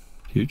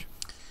 Huge.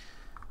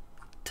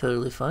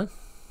 Totally fine.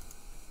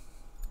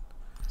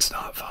 It's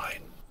not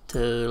fine.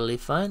 Totally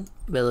fine.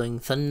 Bellowing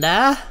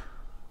Thunder.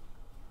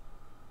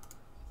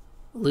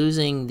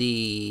 Losing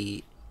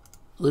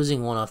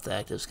one off the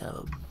active is kind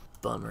of a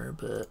bummer,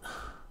 but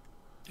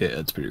yeah,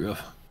 it's pretty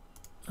rough.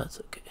 That's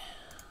okay.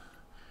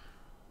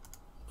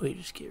 We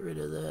just get rid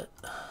of that.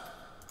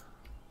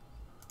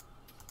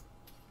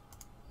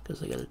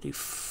 Because I gotta do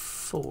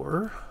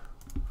 4.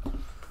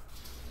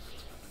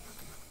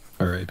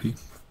 R.I.P.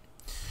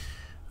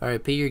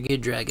 R.I.P. You're good,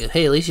 Dragon.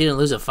 Hey, at least you didn't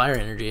lose a fire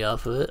energy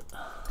off of it.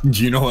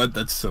 Do you know what?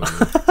 That's so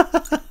good.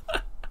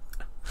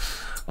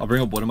 I'll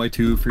bring up one of my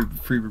 2 free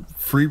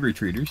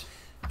retreaters.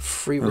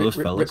 Free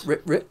remix.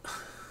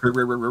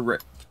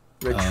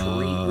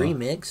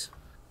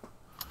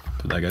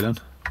 Put that guy down.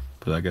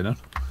 Put that guy down.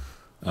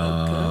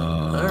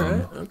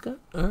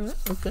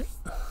 Okay.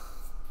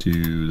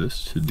 Do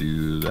this to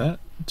do that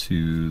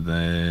to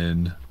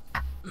then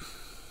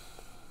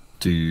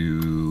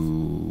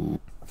do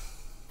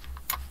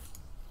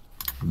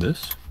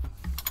this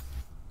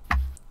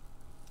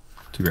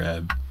to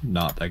grab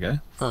not that guy.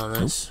 Oh,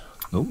 nice.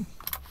 Nope.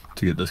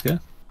 To get this guy.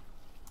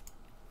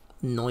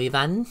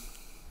 Noivern.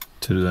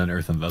 To then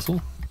Earthen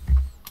Vessel.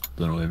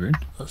 Then Noivern.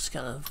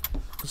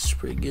 That's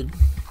pretty good.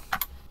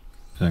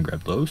 Then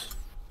grab those.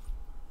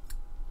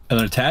 And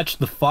then attach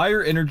the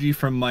fire energy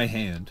from my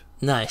hand.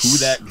 Nice. To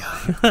that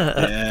guy.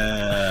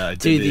 Yeah, I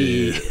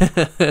did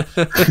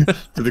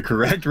to the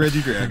correct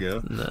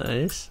Regidrago.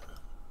 Nice.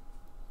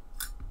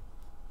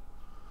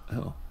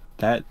 Oh,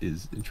 that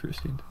is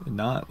interesting.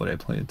 Not what I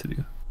planned to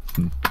do.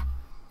 I'm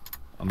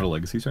gonna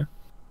Legacy, sir.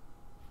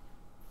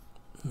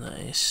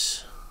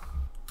 Nice.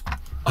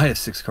 I have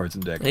 6 cards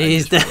in deck.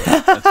 He's down.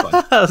 That's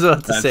fine. I was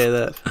about to say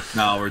that.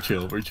 No, we're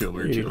chill. We're chill.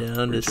 You're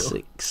down to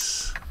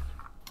 6.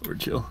 We're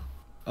chill.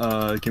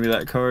 Give me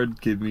that card.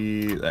 Give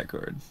me that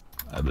card.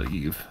 I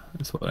believe.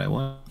 That's what I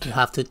want. You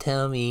have to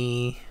tell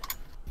me.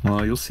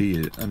 Well, you'll see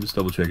it. I'm just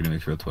double checking to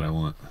make sure that's what I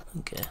want.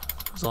 Okay,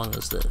 as long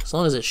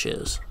as it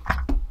shows.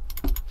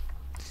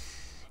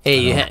 Hey,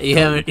 you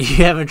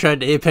haven't tried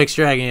the Apex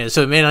Dragon yet,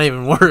 so it may not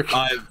even work.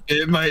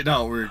 It might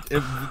not work.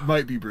 It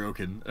might be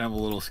broken, and I'm a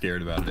little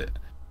scared about it.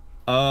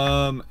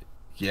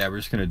 Yeah, we're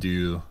just gonna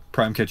do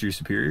Prime Catcher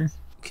Superior.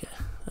 Okay,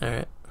 all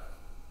right.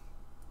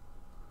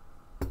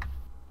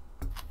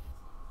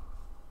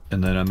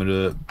 And then I'm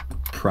gonna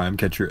Prime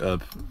Catcher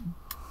up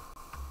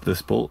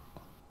this bolt.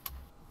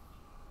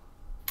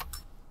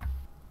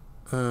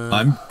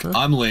 I'm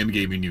lame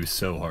gaming you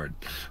so hard.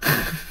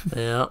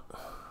 Yeah.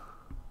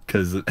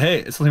 Cause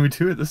hey, it's only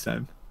 2 at this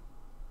time.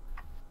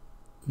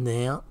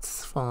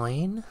 That's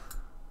fine.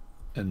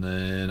 And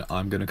then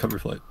I'm gonna cover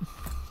flight.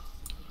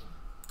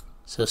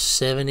 So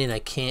 70, and I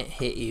can't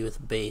hit you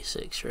with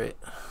basics, right?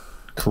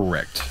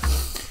 Correct.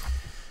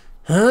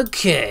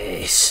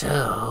 Okay,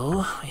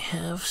 so we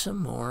have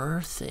some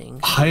more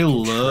things. I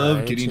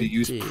love getting to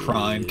use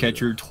Prime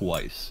Catcher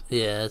twice.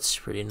 Yeah, that's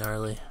pretty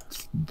gnarly.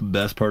 It's the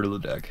best part of the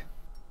deck.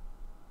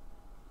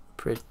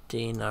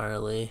 Pretty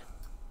gnarly.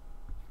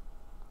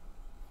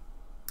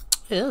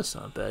 Yeah, that's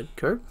not a bad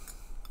card.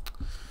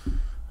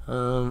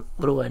 What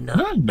do I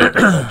not?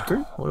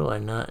 What do I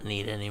not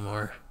need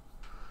anymore?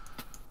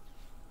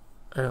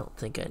 I don't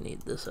think I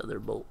need this other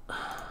bolt.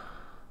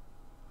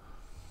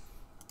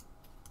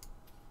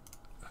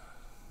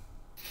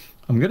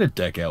 I'm gonna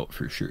deck out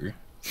for sure.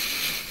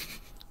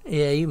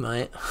 Yeah, you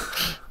might.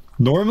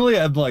 Normally,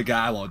 I'm like,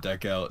 I won't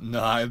deck out.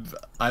 No,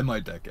 I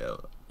might deck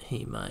out.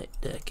 He might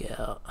deck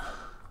out.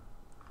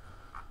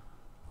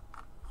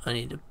 I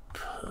need to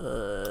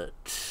put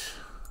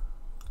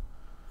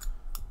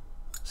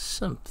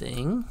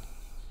something.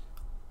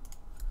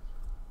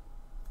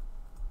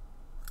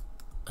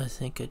 I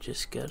think I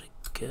just gotta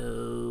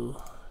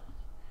go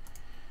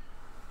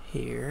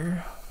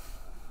here.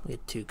 We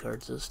had 2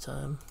 cards this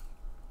time.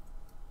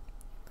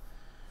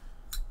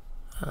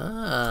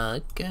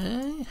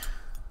 Okay.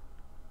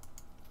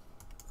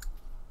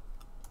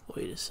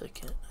 Wait a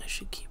second. I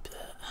should keep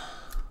that.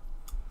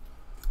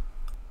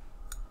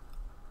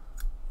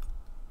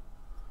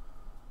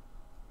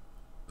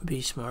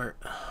 Be smart.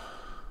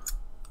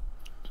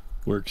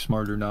 Work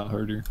smarter, not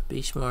harder.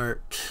 Be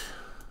smart.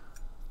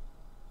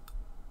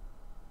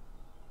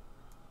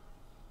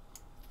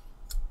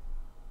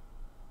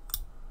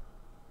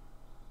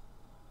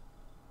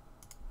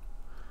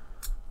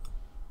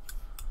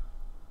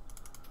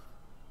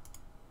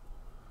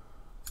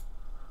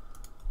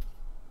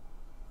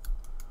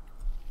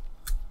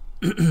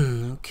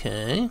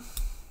 Okay.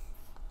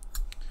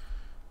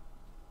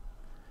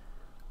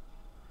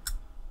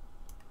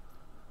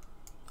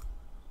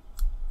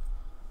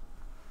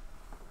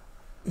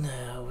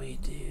 Now we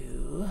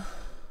do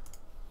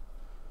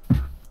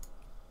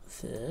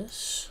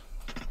this.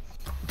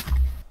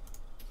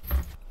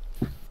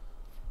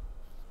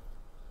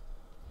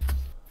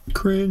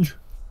 Cringe.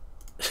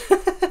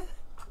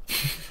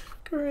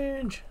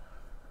 Cringe.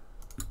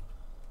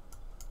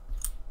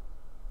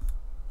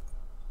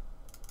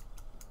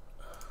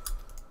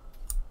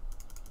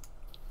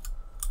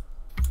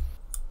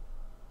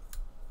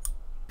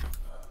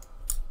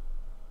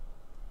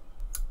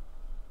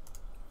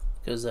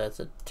 Because that's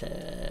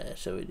attached.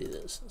 So we do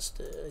this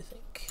instead, I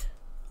think.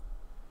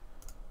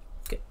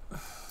 Okay.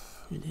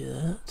 We do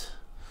that.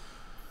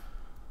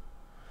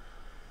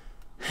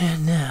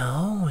 And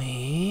now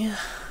we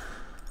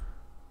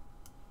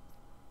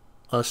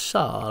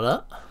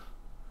Asada.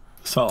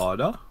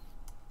 Sada.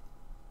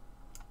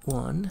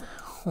 1,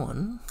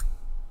 1.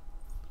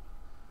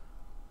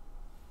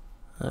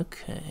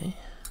 Okay.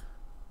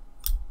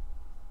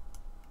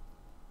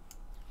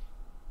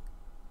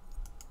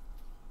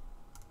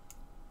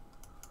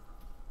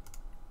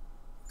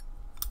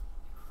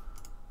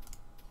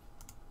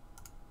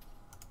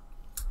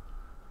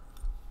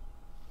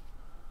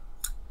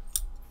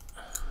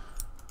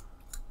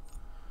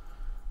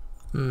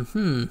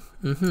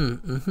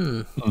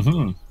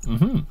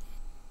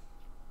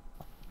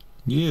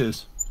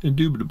 Yes,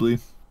 indubitably.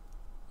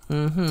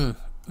 Give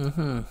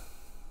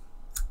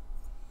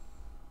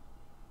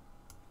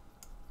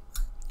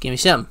me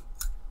some.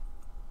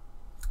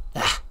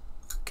 Ah.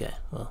 Okay,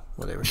 well,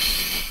 whatever.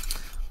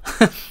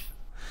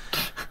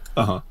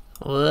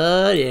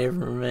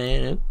 Whatever,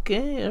 man.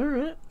 Okay,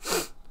 alright.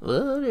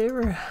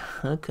 Whatever.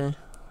 Okay.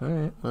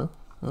 Alright, well,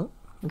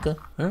 okay,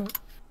 alright.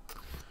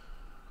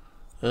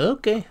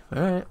 Okay,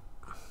 alright.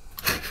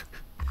 You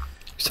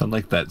sound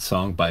like that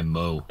song by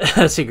Mo.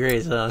 That's a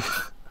great song.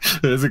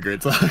 It is a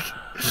great song.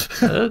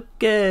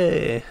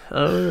 Okay,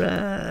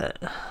 alright.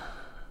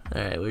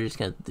 Alright, we're just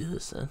gonna do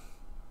this then.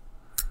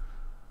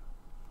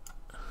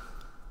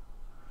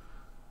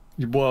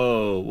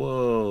 Whoa,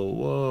 whoa,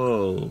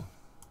 whoa.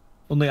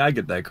 Only I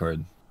get that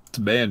card. It's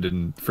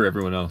abandoned for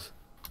everyone else.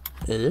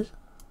 It is?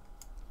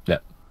 Yeah.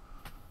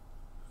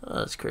 Oh,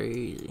 that's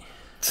crazy.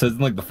 It says in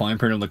like the fine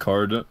print on the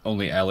card,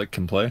 only Alec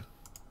can play.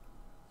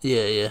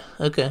 Yeah, yeah.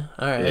 Okay.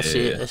 Alright, I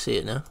see it. I see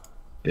it now.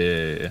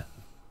 Yeah.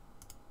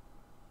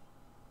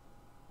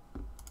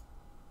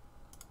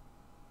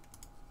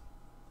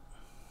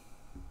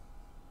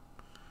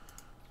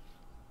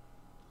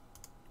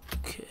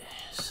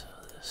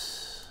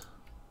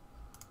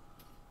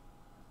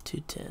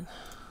 10.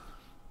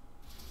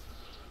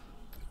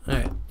 All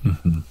right.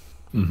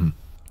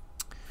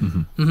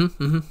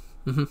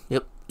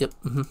 Yep.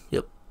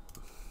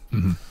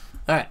 All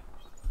right.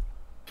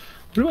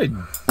 What do I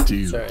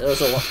do? Sorry, that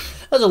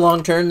was a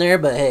long turn there,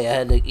 but hey, I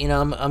had to. You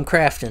know, I'm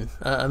crafting.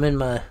 I'm in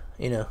my.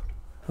 You know,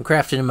 I'm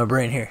crafting in my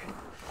brain here.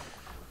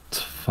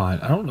 It's fine.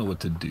 I don't know what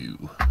to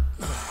do.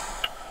 I'm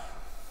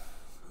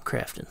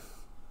crafting.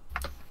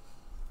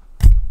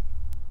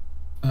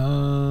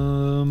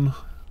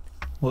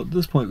 Well, at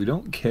this point, we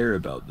don't care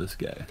about this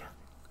guy.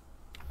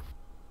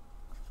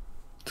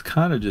 It's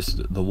kind of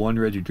just the one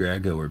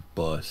Regidrago or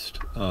bust.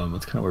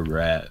 That's kind of where we're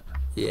at.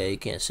 Yeah, you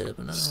can't set up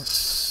another one.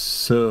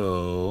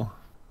 So...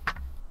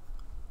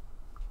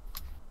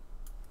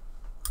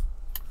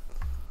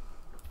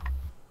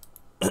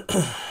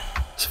 the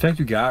fact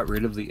you got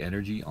rid of the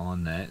energy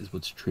on that is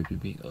what's tripping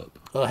me up.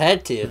 Oh,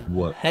 had to.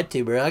 What? Had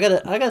to, bro. I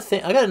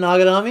gotta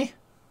knock it on me.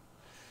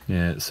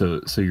 Yeah.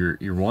 So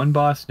you're one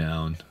boss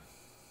down.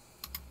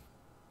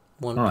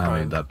 One. I don't know how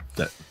many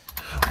that.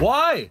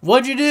 Why?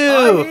 What'd you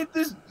do? I hate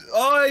this.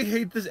 Oh, I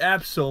hate this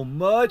app so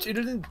much. It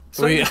doesn't.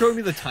 Somebody showed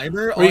me the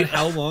timer on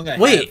how long I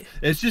have.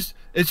 It's just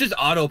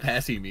auto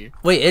passing me.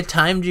 Wait, it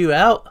timed you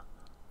out?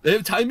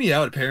 It timed me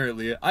out.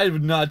 Apparently, I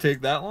would not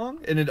take that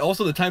long, and it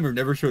also the timer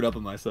never showed up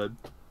on my side.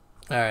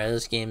 All right,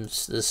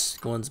 this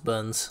one's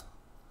buns.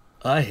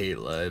 I hate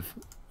live.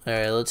 All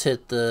right, let's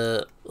hit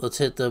the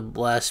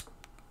last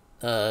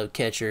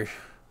catcher.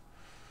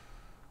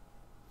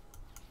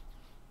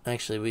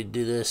 Actually, we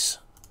do this.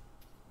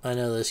 I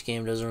know this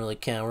game doesn't really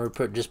count.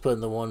 We're just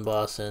putting the one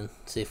boss in.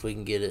 See if we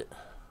can get it.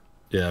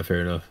 Yeah,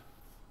 fair enough.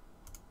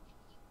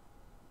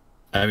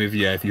 I mean,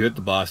 if you hit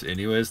the boss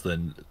anyways,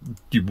 then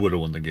you would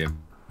have won the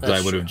game.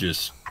 I would have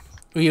just...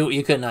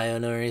 You couldn't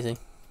Iono or anything?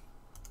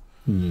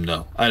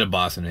 No. I had a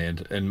boss in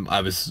hand, and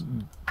I was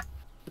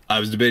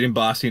debating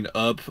bossing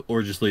up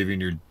or just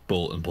leaving your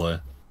bolt in play.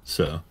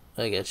 So...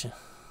 I get you.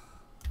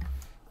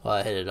 Well,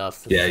 I hit it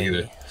off the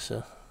thingy,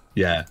 so...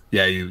 Yeah,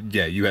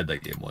 you had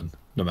that game won,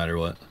 no matter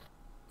what.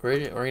 We're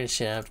gonna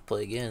have to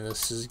play again.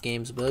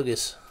 Game's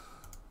bogus.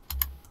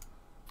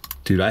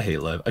 Dude, I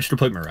hate live. I should have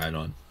played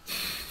Miraidon.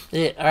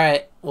 Yeah,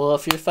 alright. Well,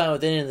 if you're fine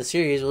with any of the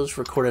series, we'll just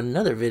record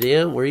another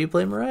video where you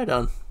play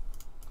Miraidon.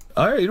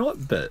 Alright, you know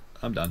what? Bet.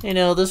 I'm done. You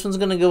know, this one's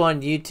gonna go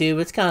on YouTube.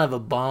 It's kind of a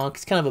bonk.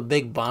 It's kind of a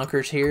big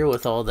bonkers here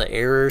with all the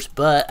errors,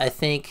 but I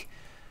think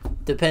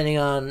depending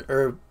on,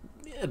 or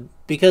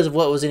because of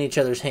what was in each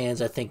other's hands,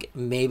 I think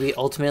maybe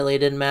ultimately it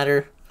didn't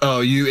matter.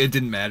 Oh, it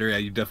didn't matter. Yeah,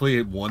 you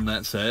definitely won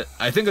that set.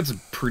 I think it's a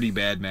pretty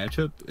bad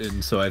matchup,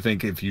 and so I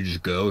think if you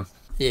just go,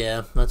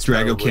 yeah, that's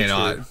Drago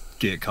cannot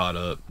get caught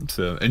up.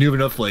 So, and you have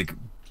enough like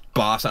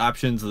boss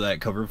options that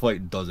cover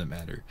flight doesn't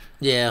matter.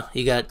 Yeah,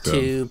 you got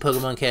two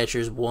Pokemon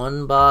catchers,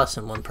 one boss,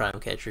 and one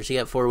Prime catcher. So you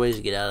got 4 ways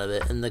to get out of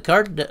it, and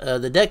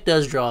the deck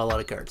does draw a lot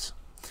of cards.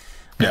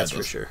 That's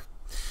for sure.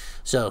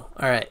 So,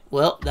 all right.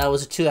 Well, that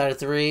was a 2 out of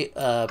 3.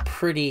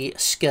 Pretty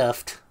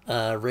scuffed.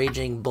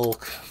 Raging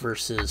Bulk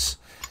versus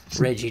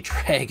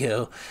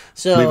Regidrago.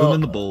 So leave them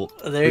in the bulk.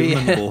 There you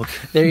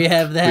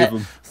have that.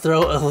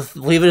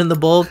 Leave it in the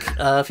bulk.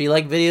 If you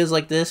like videos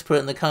like this, put it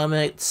in the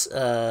comments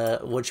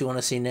what you want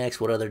to see next,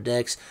 what other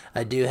decks.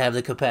 I do have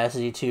the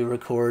capacity to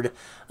record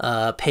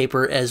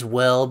paper as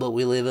well, but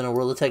we live in a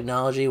world of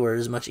technology where it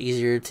is much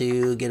easier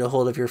to get a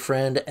hold of your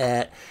friend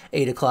at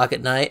 8 o'clock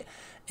at night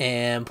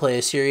and play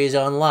a series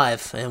on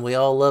live. And we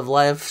all love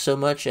live so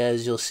much,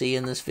 as you'll see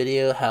in this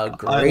video, how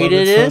great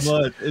it is.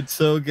 So much. It's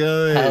so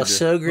good. How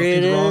so great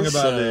it is.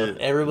 About it.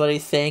 Everybody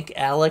thank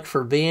Alec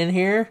for being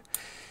here.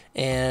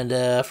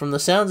 And from the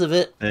sounds of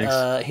it,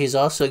 he's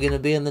also going to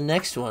be in the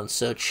next one.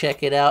 So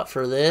check it out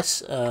for this.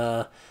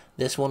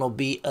 This one will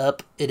be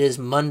up. It is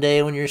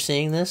Monday when you're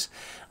seeing this.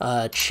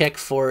 Check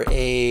for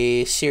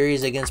a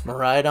series against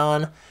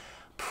Miraidon.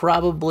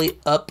 Probably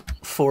up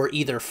for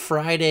either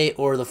Friday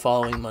or the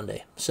following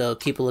Monday. So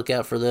keep a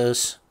lookout for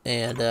those.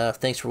 And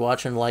thanks for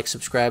watching. Like,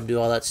 subscribe, do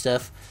all that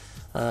stuff.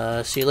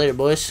 See you later,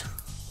 boys.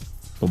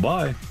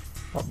 Bye-bye.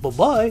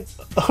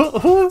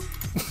 Bye-bye.